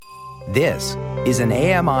This is an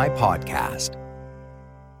AMI podcast.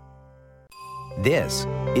 This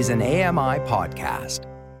is an AMI podcast.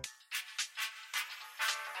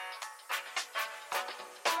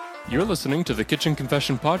 You're listening to the Kitchen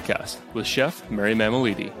Confession Podcast with Chef Mary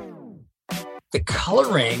Mammoliti. The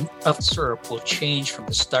coloring of syrup will change from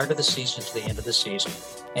the start of the season to the end of the season.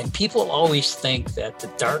 And people always think that the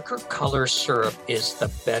darker color syrup is the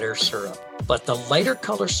better syrup. But the lighter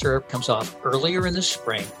color syrup comes off earlier in the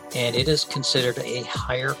spring, and it is considered a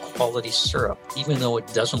higher quality syrup, even though it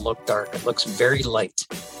doesn't look dark. It looks very light.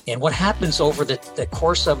 And what happens over the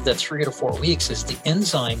course of the 3 to 4 weeks is the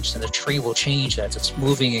enzymes in the tree will change as it's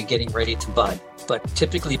moving and getting ready to bud. But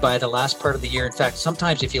typically by the last part of the year, in fact,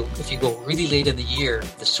 sometimes if you go really late in the year,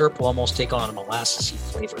 the syrup will almost take on a molassesy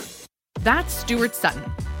flavor. That's Stuart Sutton.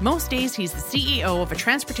 Most days he's the CEO of a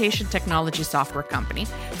transportation technology software company,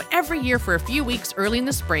 but every year for a few weeks early in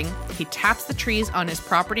the spring, he taps the trees on his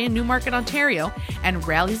property in Newmarket, Ontario, and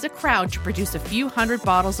rallies a crowd to produce a few hundred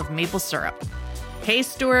bottles of maple syrup. Hey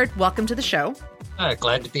Stuart, welcome to the show.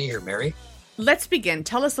 Glad to be here, Mary. Let's begin.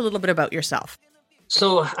 Tell us a little bit about yourself.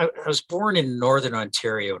 So I was born in Northern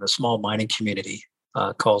Ontario in a small mining community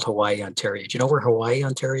called Hawaii, Ontario. Do you know where Hawaii,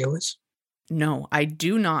 Ontario is? No, I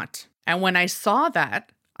do not. And when I saw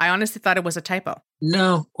that, I honestly thought it was a typo.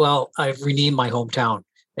 No, well, I've renamed my hometown,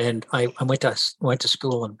 and I went to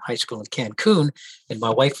school in high school in Cancun, and my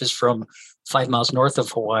wife is from 5 miles north of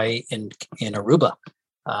Hawaii in Aruba.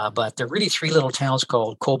 But there are really 3 little towns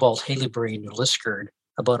called Cobalt, Haileybury, and New Liskeard,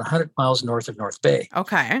 about 100 miles north of North Bay.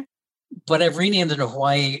 Okay. But I've renamed it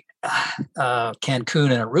Hawaii,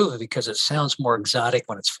 Cancun, and Aruba because it sounds more exotic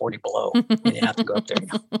when it's 40 below and you have to go up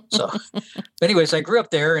there. So, but anyways, I grew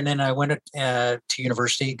up there, and then I went to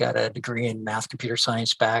university, got a degree in math, computer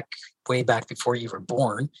science way back before you were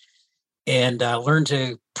born, and learned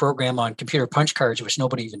to program on computer punch cards, which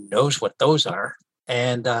nobody even knows what those are.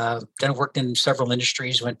 And then I worked in several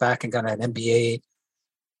industries, went back and got an MBA,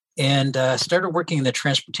 and started working in the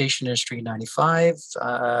transportation industry in 95.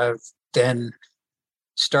 Then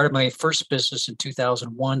started my first business in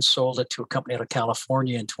 2001, sold it to a company out of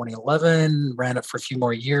California in 2011, ran it for a few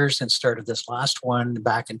more years, and started this last one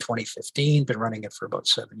back in 2015, been running it for about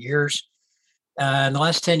 7 years. In the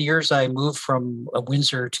last 10 years, I moved from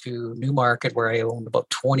Windsor to Newmarket, where I owned about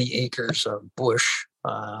 20 acres of bush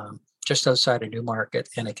just outside of Newmarket.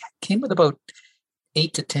 And it came with about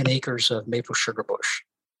 8 to 10 acres of maple sugar bush.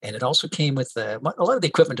 And it also came with a lot of the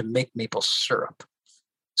equipment to make maple syrup.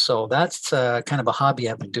 So that's kind of a hobby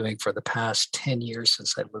I've been doing for the past 10 years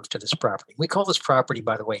since I moved to this property. We call this property,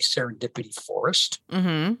 by the way, Serendipity Forest,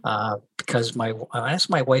 because I asked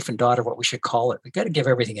my wife and daughter what we should call it. We got to give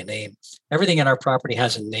everything a name. Everything in our property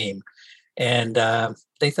has a name. And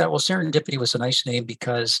they thought, well, Serendipity was a nice name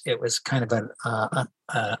because it was kind of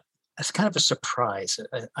it's kind of a surprise,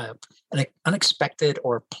 an unexpected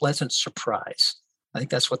or pleasant surprise. I think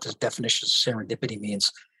that's what the definition of serendipity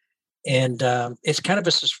means. And it's kind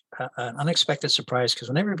of an unexpected surprise because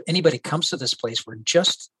whenever anybody comes to this place, we're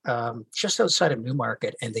just outside of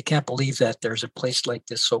Newmarket, and they can't believe that there's a place like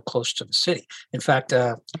this so close to the city. In fact,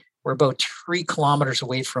 we're about 3 kilometers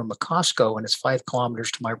away from a Costco, and it's 5 kilometers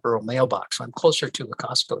to my rural mailbox. So I'm closer to a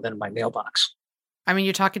Costco than my mailbox. I mean,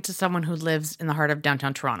 you're talking to someone who lives in the heart of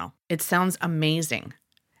downtown Toronto. It sounds amazing,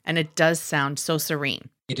 and it does sound so serene.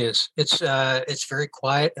 It is. It's very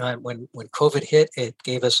quiet. When COVID hit, it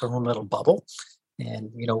gave us our own little bubble, and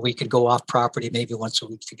we could go off property maybe once a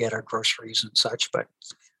week to get our groceries and such. But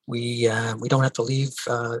we don't have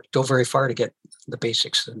to go very far to get the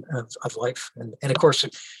basics of life. And of course,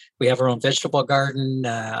 we have our own vegetable garden.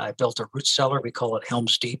 I built a root cellar. We call it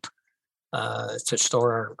Helm's Deep to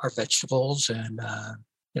store our vegetables, and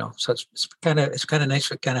so it's kind of nice.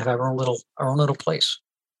 We kind of have our own little place.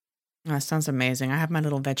 That sounds amazing. I have my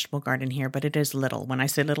little vegetable garden here, but it is little. When I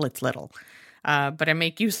say little, it's little. But I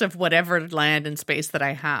make use of whatever land and space that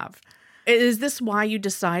I have. Is this why you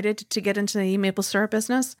decided to get into the maple syrup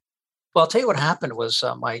business? Well, I'll tell you what happened was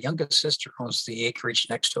my youngest sister owns the acreage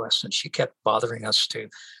next to us, and she kept bothering us to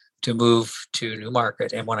move to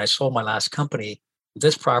Newmarket. And when I sold my last company,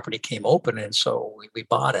 this property came open, and so we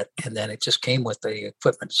bought it, and then it just came with the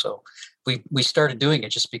equipment. So we started doing it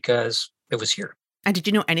just because it was here. And did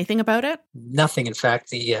you know anything about it? Nothing. In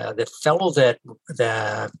fact, the fellow that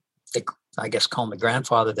I guess call him the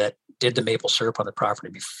grandfather that did the maple syrup on the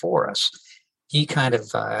property before us, he kind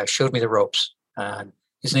of showed me the ropes.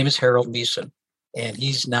 His name is Harold Meeson, and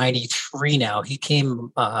he's 93 now. He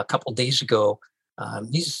came a couple of days ago.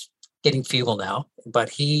 He's getting feeble now, but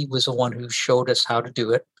he was the one who showed us how to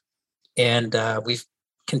do it. And we've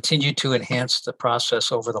continued to enhance the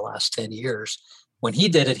process over the last 10 years. When he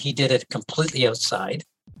did it completely outside.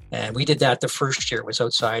 And we did that the first year. It was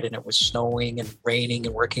outside and it was snowing and raining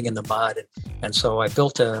and working in the mud. And so I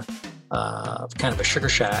built a kind of a sugar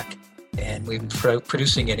shack, and we've been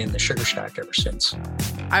producing it in the sugar shack ever since.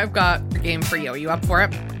 I've got a game for you. Are you up for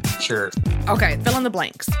it? Sure. Okay, fill in the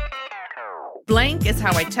blanks. Blank is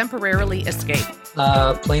how I temporarily escape.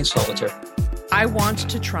 Playing solitaire. I want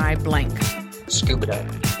to try blank. Scuba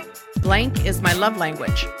diving. Blank is my love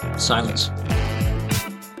language. Silence.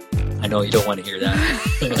 I know you don't want to hear that.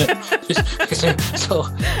 So,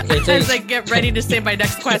 as I get ready to say my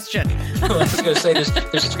next question. I was going to say,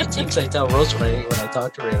 there's 3 things I tell Rose when I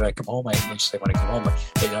talk to her. When I come home, I say when I come home,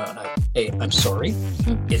 hey, I'm sorry.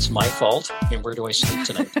 It's my fault. And where do I sleep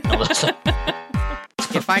tonight?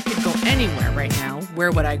 If I could go anywhere right now, where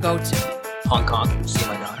would I go to? Hong Kong. See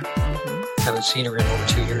my daughter. Mm-hmm. Haven't seen her in over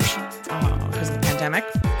 2 years. Oh, because of the pandemic?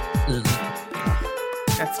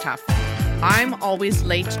 Mm-hmm. That's tough. I'm always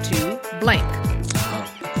late to blank.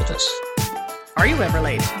 Oh, goodness. Are you ever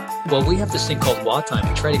late? Well, we have this thing called WA time.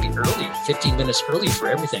 We try to be early, 15 minutes early for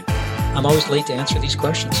everything. I'm always late to answer these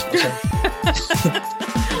questions.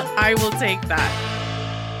 I will take that.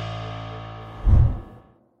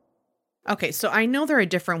 Okay, so I know there are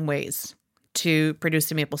different ways to produce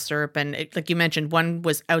the maple syrup. And like you mentioned, one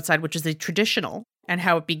was outside, which is the traditional, and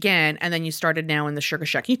how it began. And then you started now in the sugar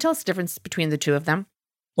shack. Can you tell us the difference between the two of them?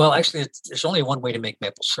 Well, actually, there's only one way to make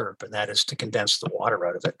maple syrup, and that is to condense the water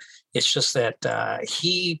out of it. It's just that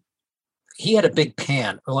he had a big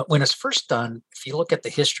pan. When it's first done, if you look at the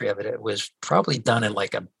history of it, it was probably done in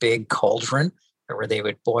like a big cauldron where they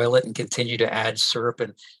would boil it and continue to add syrup.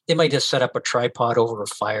 And they might just set up a tripod over a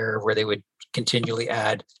fire where they would continually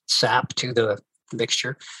add sap to the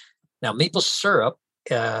mixture. Now, maple syrup,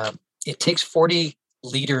 it takes 40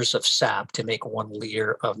 liters of sap to make 1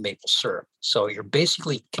 liter of maple syrup. So you're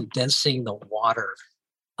basically condensing the water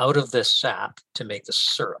out of the sap to make the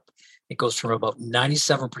syrup. It goes from about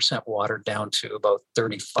 97% water down to about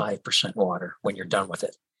 35% water when you're done with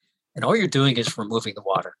it. And all you're doing is removing the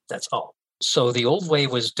water. That's all. So the old way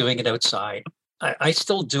was doing it outside. I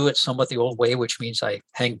still do it somewhat the old way, which means I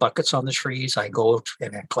hang buckets on the trees. I go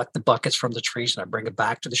and I collect the buckets from the trees and I bring it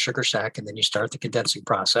back to the sugar shack, and then you start the condensing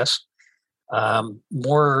process.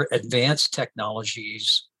 More advanced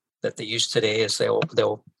technologies that they use today is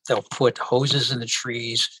they'll put hoses in the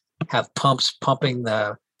trees, have pumps pumping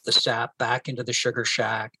the sap back into the sugar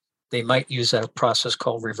shack. They might use a process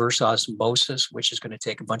called reverse osmosis, which is going to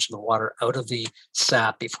take a bunch of the water out of the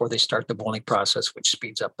sap before they start the boiling process, which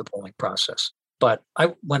speeds up the boiling process. But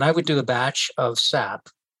when I would do a batch of sap,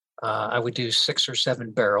 I would do 6 or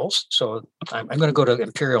 7 barrels. So I'm going to go to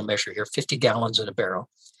imperial measure here, 50 gallons in a barrel.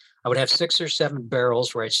 I would have 6 or 7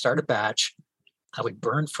 barrels where I'd start a batch. I would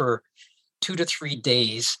burn for 2 to 3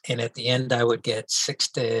 days. And at the end, I would get 6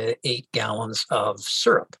 to 8 gallons of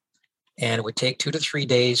syrup. And it would take 2 to 3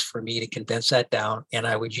 days for me to condense that down. And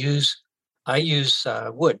I use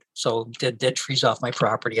wood. So dead trees off my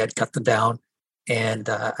property, I'd cut them down. And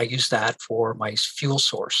I use that for my fuel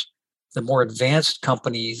source. The more advanced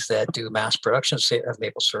companies that do mass production of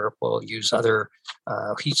maple syrup will use other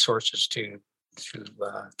heat sources to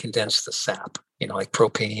condense the sap, like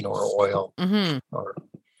propane or oil or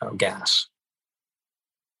gas.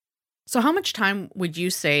 So how much time would you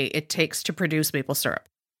say it takes to produce maple syrup?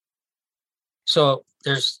 So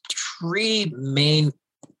there's 3 main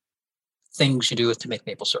things you do to make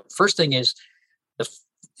maple syrup. First thing is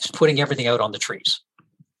putting everything out on the trees.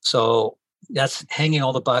 So that's hanging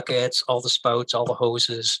all the buckets, all the spouts, all the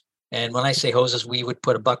hoses. And when I say hoses, we would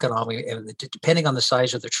put a bucket on. And depending on the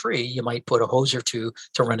size of the tree, you might put a hose or 2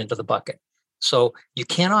 to run into the bucket. So you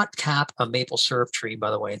cannot cap a maple syrup tree,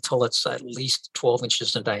 by the way, until it's at least 12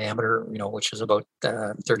 inches in diameter, which is about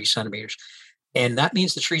 30 centimeters. And that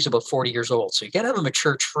means the tree's about 40 years old. So you got to have a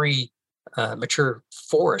mature tree, mature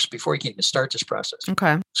forest before you can even start this process.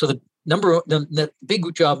 Okay. So the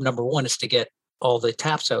big job number 1 is to get all the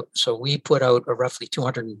taps out. So we put out roughly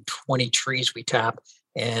 220 trees we tap,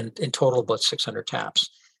 and in total about 600 taps.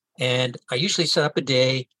 And I usually set up a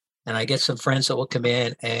day, and I get some friends that will come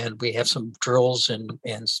in, and we have some drills and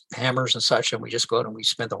hammers and such, and we just go out and we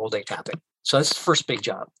spend the whole day tapping. So that's the first big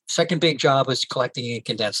job. Second big job is collecting and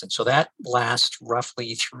condensing. So that lasts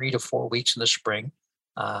roughly 3 to 4 weeks in the spring.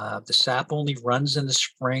 The sap only runs in the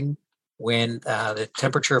spring when the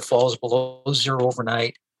temperature falls below 0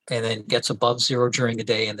 overnight and then gets above 0 during the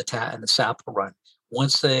day, and the sap will run.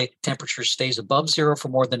 Once the temperature stays above 0 for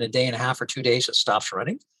more than a day and a half or 2 days, it stops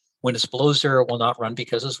running. When it's below 0, it will not run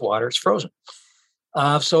because it's water, it's frozen.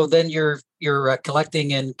 So then you're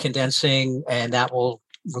collecting and condensing, and that will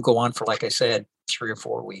go on for, like I said, 3 or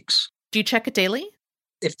 4 weeks. Do you check it daily?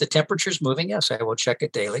 If the temperature's moving, yes, I will check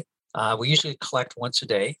it daily. We usually collect once a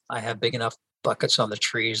day. I have big enough buckets on the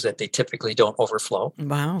trees that they typically don't overflow.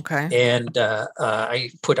 Wow, okay. And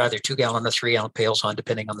I put either 2-gallon or 3-gallon pails on,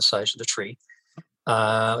 depending on the size of the tree.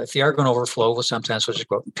 If they are going to overflow, well, sometimes we'll just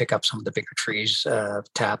go out and pick up some of the bigger trees,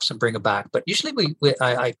 taps, and bring them back. But usually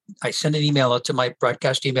I send an email out to my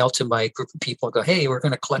broadcast email to my group of people and go, hey, we're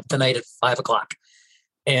going to collect tonight at 5:00.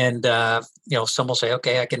 And, some will say,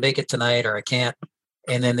 okay, I can make it tonight or I can't.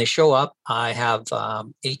 And then they show up. I have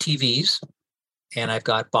ATVs, and I've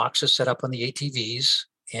got boxes set up on the ATVs,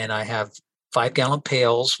 and I have 5-gallon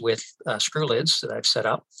pails with screw lids that I've set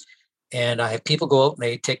up. And I have people go out and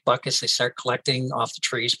they take buckets. They start collecting off the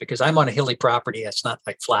trees because I'm on a hilly property. It's not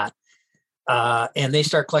like flat. And they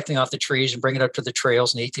start collecting off the trees and bring it up to the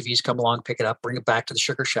trails, and the ATVs come along, pick it up, bring it back to the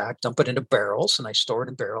sugar shack, dump it into barrels, and I store it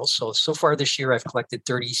in barrels. So far this year, I've collected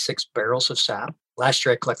 36 barrels of sap. Last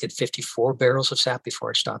year, I collected 54 barrels of sap before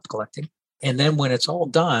I stopped collecting. And then when it's all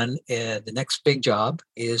done, the next big job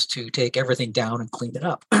is to take everything down and clean it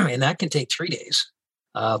up. And that can take 3 days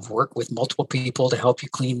of work with multiple people to help you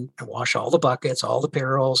clean and wash all the buckets, all the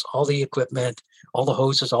barrels, all the equipment, all the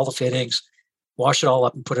hoses, all the fittings, wash it all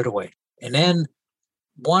up and put it away. And then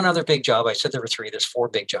one other big job, I said there were 3, there's 4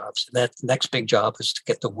 big jobs. And that next big job is to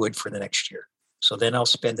get the wood for the next year. So then I'll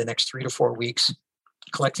spend the next 3 to 4 weeks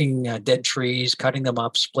collecting dead trees, cutting them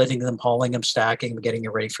up, splitting them, hauling them, stacking them, getting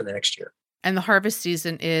it ready for the next year. And the harvest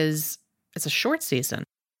season it's a short season.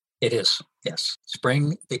 It is, yes.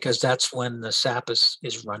 Spring, because that's when the sap is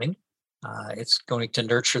running. It's going to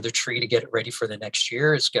nurture the tree to get it ready for the next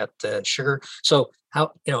year. It's got the sugar. So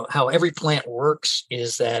how every plant works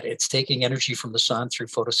is that it's taking energy from the sun through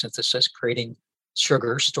photosynthesis, creating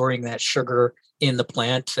sugar, storing that sugar in the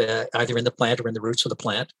plant, either in the plant or in the roots of the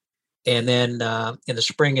plant. And then in the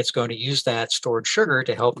spring, it's going to use that stored sugar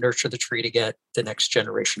to help nurture the tree to get the next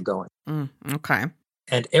generation going. Okay.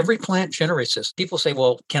 And every plant generates this. People say,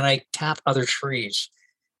 well, can I tap other trees?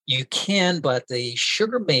 You can, but the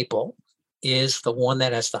sugar maple is the one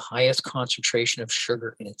that has the highest concentration of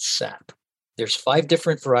sugar in its sap. There's 5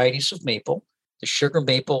 different varieties of maple. The sugar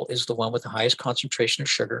maple is the one with the highest concentration of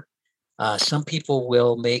sugar. Some people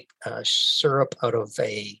will make syrup out of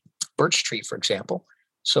a birch tree, for example.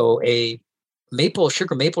 So a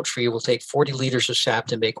sugar maple tree will take 40 liters of sap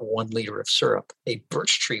to make 1 liter of syrup. A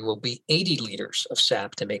birch tree will be 80 liters of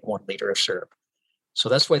sap to make 1 liter of syrup. So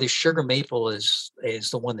that's why the sugar maple is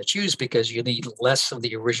the one that's used, because you need less of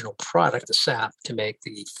the original product, the sap, to make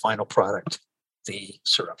the final product, the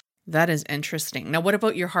syrup. That is interesting. Now, what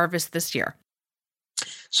about your harvest this year?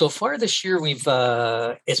 So far this year,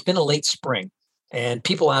 it's been a late spring, and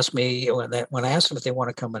people ask me when I ask them if they want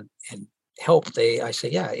to come and help, I say,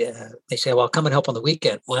 yeah. They say, well, I'll come and help on the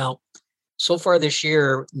weekend. Well, so far this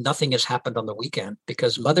year, nothing has happened on the weekend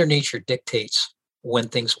because Mother Nature dictates when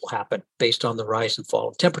things will happen based on the rise and fall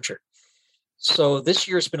of temperature. So this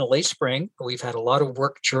year has been a late spring. We've had a lot of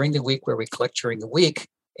work during the week where we collect during the week,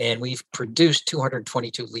 and we've produced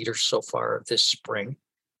 222 liters so far this spring.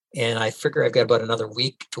 And I figure I've got about another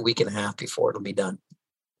week to week and a half before it'll be done.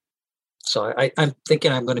 So I'm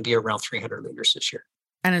thinking I'm going to be around 300 liters this year.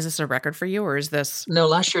 And is this a record for you, or is this? No,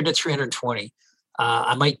 last year I did 320.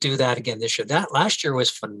 I might do that again this year. That last year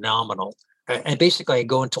was phenomenal. And basically, I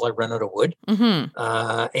go until I run out of wood.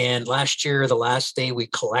 Mm-hmm. And last year, the last day we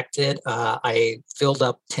collected, I filled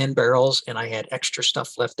up 10 barrels and I had extra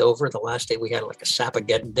stuff left over. The last day we had like a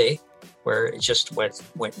Sapageddon day where it just went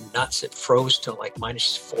nuts. It froze to like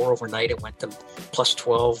 -4 overnight. It went to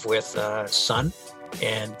 +12 with sun.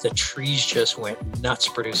 And the trees just went nuts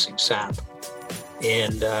producing sap.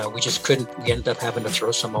 And we ended up having to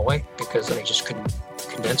throw some away because I just couldn't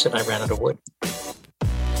condense it and I ran out of wood.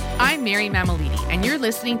 I'm Mary Mammoliti, and you're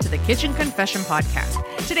listening to the Kitchen Confession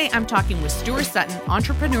Podcast. Today, I'm talking with Stuart Sutton,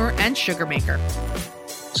 entrepreneur and sugar maker.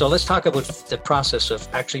 So let's talk about the process of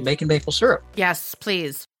actually making maple syrup. Yes,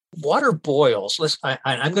 please. Water boils.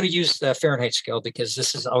 I'm going to use the Fahrenheit scale because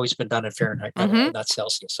this has always been done in Fahrenheit, not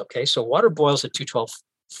Celsius. Okay, so water boils at 212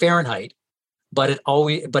 Fahrenheit, but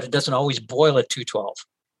it doesn't always boil at 212.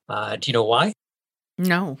 Do you know why?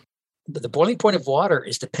 No. The boiling point of water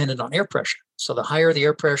is dependent on air pressure. So the higher the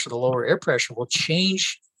air pressure, the lower air pressure will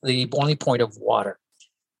change the boiling point of water.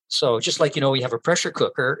 So just like, you have a pressure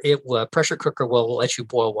cooker, a pressure cooker will let you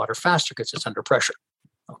boil water faster because it's under pressure.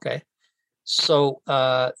 Okay. So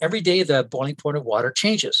every day the boiling point of water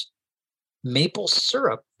changes. Maple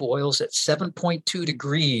syrup boils at 7.2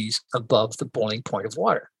 degrees above the boiling point of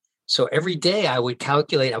water. So every day I would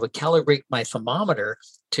calibrate my thermometer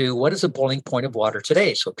to what is the boiling point of water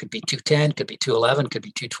today. So it could be 210, could be 211, could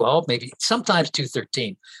be 212, maybe sometimes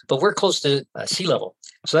 213, but we're close to sea level.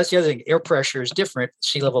 So that's the other thing. Air pressure is different,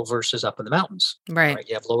 sea level versus up in the mountains. Right.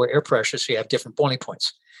 You have lower air pressure, so you have different boiling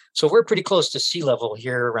points. So we're pretty close to sea level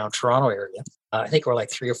here around Toronto area. I think we're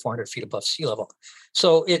like 300 or 400 feet above sea level.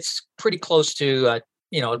 So it's pretty close to,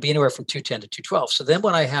 it'd be anywhere from 210 to 212. So then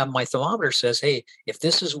when I have my thermometer says, hey, if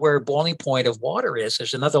this is where boiling point of water is,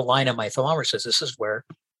 there's another line on my thermometer says this is where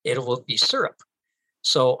it will be syrup.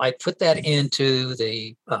 So I put that into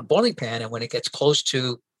the boiling pan, and when it gets close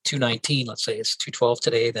to 219, let's say it's 212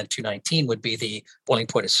 today, then 219 would be the boiling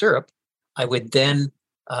point of syrup. I would then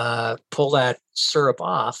pull that syrup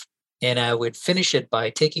off, and I would finish it by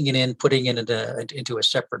taking it in, putting it into a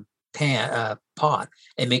separate pot,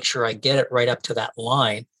 and make sure I get it right up to that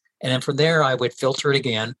line. And then from there, I would filter it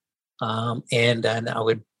again, and then I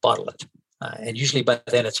would bottle it. And usually by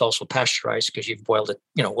then it's also pasteurized because you've boiled it,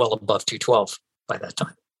 well above 212 by that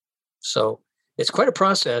time. So it's quite a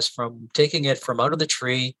process from taking it from out of the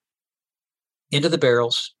tree into the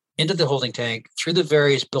barrels, into the holding tank, through the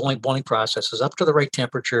various boiling processes, up to the right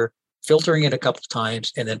temperature, filtering it a couple of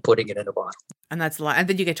times, and then putting it in a bottle. And that's a lot. And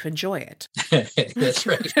then you get to enjoy it. That's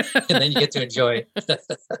right. And then you get to enjoy it.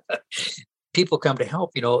 People come to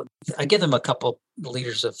help, I give them a couple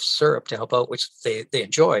liters of syrup to help out, which they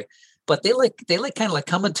enjoy. But they like kind of like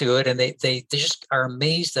coming to it, and they just are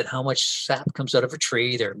amazed at how much sap comes out of a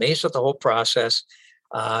tree. They're amazed at the whole process.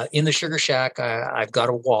 In the Sugar Shack, I've got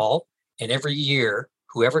a wall, and every year,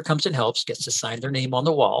 whoever comes and helps gets to sign their name on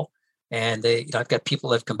the wall. And I've got people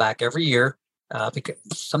that come back every year because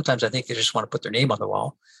sometimes I think they just want to put their name on the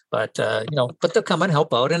wall. But but they'll come and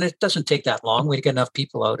help out, and it doesn't take that long. We get enough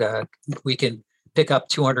people out. We can pick up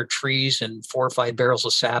 200 trees and 4 or 5 barrels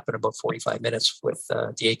of sap in about 45 minutes with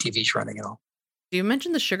the ATVs running and all. You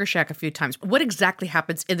mentioned the Sugar Shack a few times. What exactly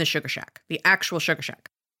happens in the Sugar Shack, the actual Sugar Shack?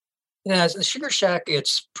 Yeah, the Sugar Shack,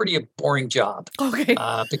 it's pretty a boring job. Okay.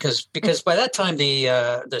 Because by that time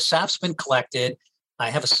the sap's been collected. I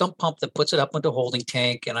have a sump pump that puts it up into a holding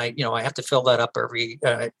tank, and I have to fill that up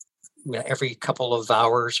every couple of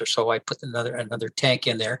hours or so. I put another tank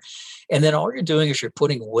in there, and then all you're doing is you're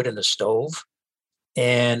putting wood in the stove.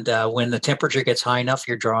 And when the temperature gets high enough,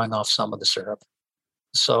 you're drawing off some of the syrup.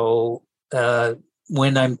 So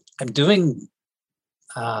when I'm doing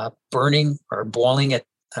burning or boiling it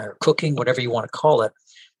or cooking, whatever you want to call it,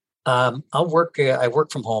 I work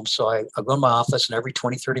from home. So I'll go to my office, and every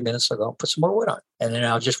 20, 30 minutes, I'll go put some more wood on. And then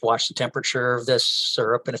I'll just watch the temperature of this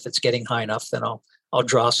syrup. And if it's getting high enough, then I'll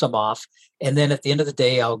draw some off. And then at the end of the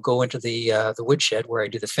day, I'll go into the woodshed where I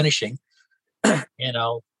do the finishing, and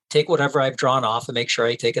I'll take whatever I've drawn off and make sure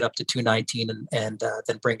I take it up to 219 and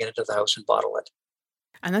then bring it into the house and bottle it.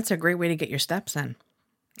 And that's a great way to get your steps in.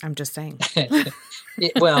 I'm just saying.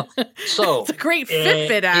 Well, so it's a great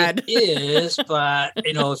Fitbit ad. It is, but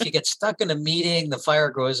if you get stuck in a meeting, the fire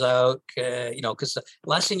goes out, because the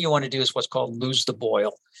last thing you want to do is what's called lose the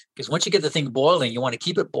boil. Because once you get the thing boiling, you want to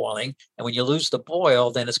keep it boiling. And when you lose the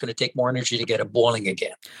boil, then it's going to take more energy to get it boiling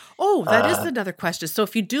again. Oh, that is another question. So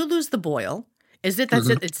if you do lose the boil, is it that's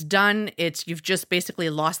it? It's done. You've just basically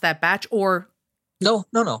lost that batch, or no.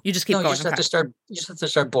 You just keep going. You just have to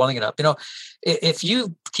start boiling it up. If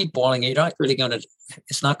you keep boiling it, you're not really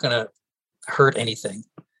it's not going to hurt anything.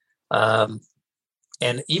 And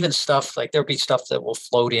even stuff like there'll be stuff that will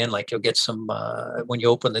float in, like you'll get some, when you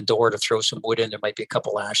open the door to throw some wood in, there might be a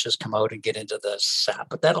couple ashes come out and get into the sap,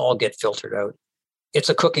 but that'll all get filtered out. It's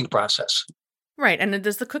a cooking process. Right. And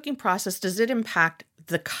does the cooking process, does it impact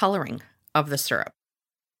the coloring of the syrup?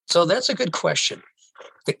 So that's a good question.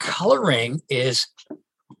 The coloring is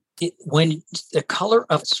when the color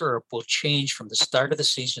of syrup will change from the start of the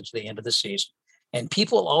season to the end of the season. And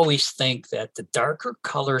people always think that the darker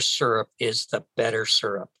color syrup is the better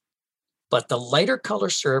syrup. But the lighter color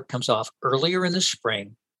syrup comes off earlier in the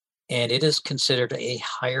spring, and it is considered a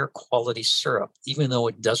higher quality syrup, even though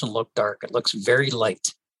it doesn't look dark. It looks very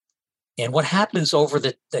light. And what happens over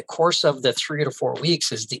the course of the 3 to 4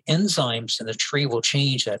 weeks is the enzymes in the tree will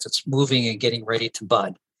change as it's moving and getting ready to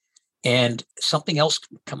bud. And something else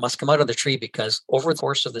must come out of the tree, because over the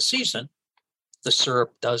course of the season, the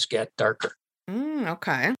syrup does get darker.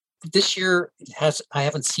 Okay. This year I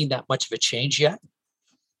haven't seen that much of a change yet.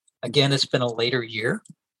 Again, it's been a later year,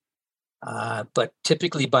 but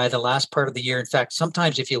typically by the last part of the year, in fact,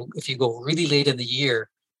 sometimes if you go really late in the year,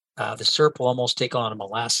 the syrup will almost take on a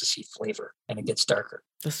molassesy flavor, and it gets darker.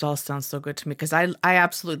 This all sounds so good to me, because I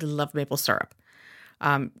absolutely love maple syrup.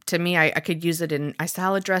 To me, I could use it in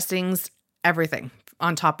salad dressings, everything.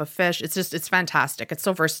 on top of fish. It's fantastic. It's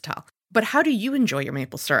so versatile. But how do you enjoy your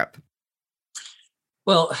maple syrup?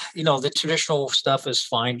 Well, the traditional stuff is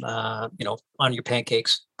fine, on your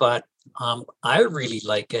pancakes, but I really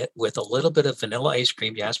like it with a little bit of vanilla ice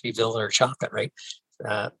cream. You asked me vanilla or chocolate, right?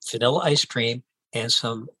 Vanilla ice cream and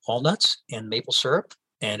some walnuts and maple syrup,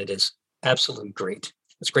 and it is absolutely great.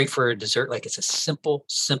 It's great for a dessert. Like, it's a simple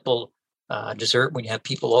dessert when you have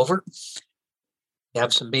people over. You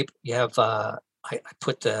have some maple. You have. I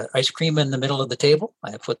put the ice cream in the middle of the table.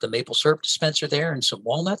 I put the maple syrup dispenser there and some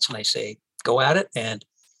walnuts, and I say, go at it, and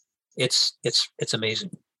it's amazing.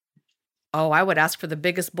 Oh, I would ask for the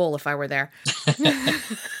biggest bowl if I were there.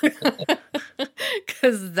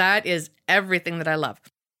 Because that is everything that I love.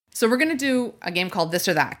 So we're going to do a game called This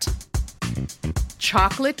or That.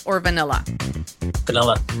 Chocolate or vanilla?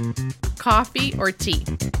 Vanilla. Coffee or tea?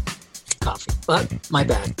 Coffee. But my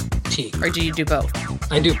bad. Tea. Or do you do both?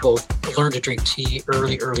 I do both. I learned to drink tea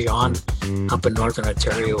early on up in Northern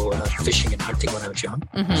Ontario, fishing and hunting when I was young.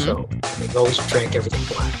 Mm-hmm. So I always drank everything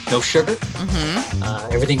black. No sugar.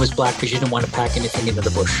 Mm-hmm. Everything was black because you didn't want to pack anything into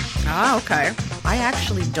the bush. Ah, okay. I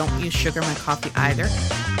actually don't use sugar in my coffee either,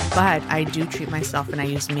 but I do treat myself and I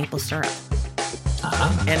use maple syrup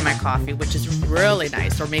in my coffee, which is really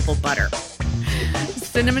nice, or maple butter.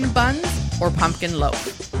 Cinnamon buns or pumpkin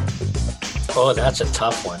loaf? Oh, that's a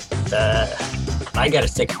tough one. I got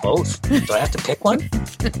to pick both. Do I have to pick one?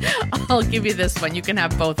 I'll give you this one. You can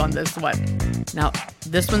have both on this one. Now,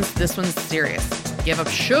 this one's serious. Give up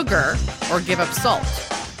sugar or give up salt?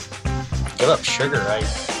 Give up sugar. I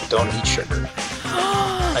don't eat sugar.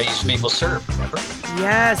 I use maple syrup, remember?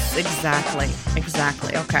 Yes, exactly.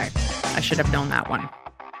 Okay. I should have known that one.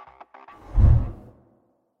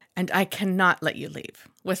 And I cannot let you leave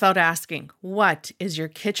without asking, what is your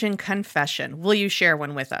kitchen confession? Will you share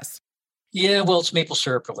one with us? Yeah, well, it's maple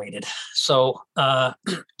syrup related. So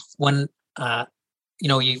when,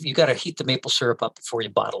 you got to heat the maple syrup up before you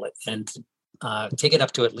bottle it, and take it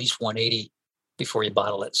up to at least 180 before you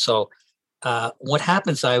bottle it. So what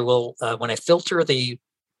happens, I will, when I filter the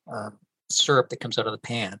syrup that comes out of the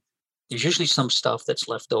pan, there's usually some stuff that's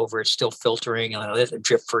left over. It's still filtering, and I let it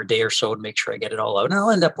drip for a day or so to make sure I get it all out. And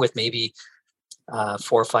I'll end up with maybe 4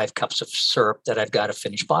 or 5 cups of syrup that I've got to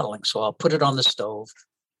finish bottling. So I'll put it on the stove,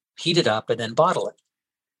 heat it up, and then bottle it.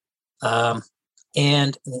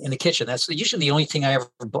 And in the kitchen, that's usually the only thing I ever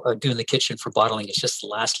do in the kitchen for bottling. Is just the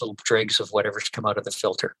last little dregs of whatever's come out of the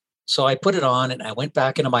filter. So I put it on, and I went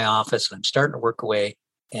back into my office, and I'm starting to work away.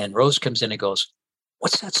 And Rose comes in and goes,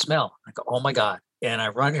 "What's that smell?" I go, "Oh my God." And I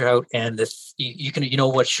run it out, and you know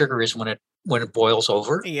what sugar is when it boils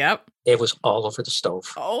over. Yep. It was all over the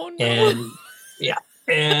stove. Oh no. And yeah,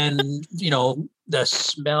 and the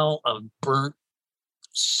smell of burnt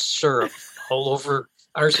syrup all over.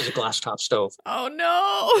 Ours is a glass top stove. Oh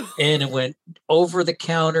no. And it went over the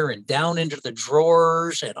counter and down into the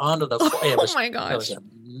drawers and onto the floor. Oh my gosh. It was a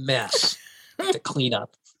mess to clean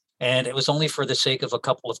up. And it was only for the sake of a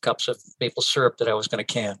couple of cups of maple syrup that I was going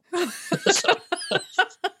to can. So,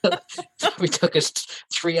 it took us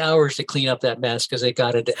 3 hours to clean up that mess because they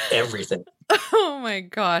got into everything. Oh my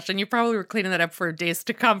gosh. And you probably were cleaning that up for days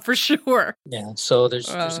to come for sure. Yeah. So there's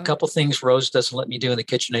a couple things Rose doesn't let me do in the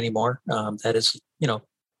kitchen anymore. That is,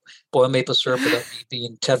 boil maple syrup without me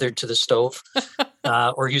being tethered to the stove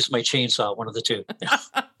or use my chainsaw, one of the two.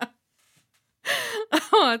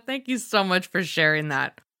 Oh, thank you so much for sharing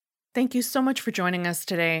that. Thank you so much for joining us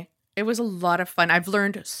today. It was a lot of fun. I've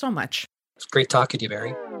learned so much. It's great talking to you,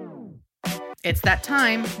 Mary. It's that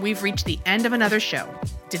time. We've reached the end of another show.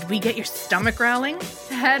 Did we get your stomach growling?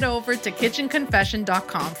 Head over to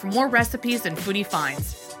kitchenconfession.com for more recipes and foodie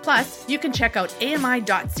finds. Plus, you can check out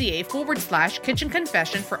ami.ca/kitchen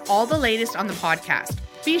confession for all the latest on the podcast.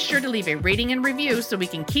 Be sure to leave a rating and review so we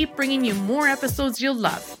can keep bringing you more episodes you'll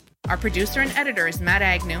love. Our producer and editor is Matt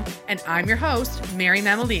Agnew, and I'm your host, Mary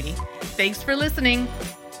Mammoliti. Thanks for listening.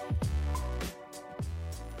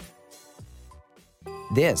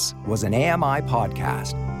 This was an AMI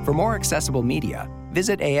podcast. For more accessible media,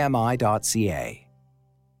 visit ami.ca.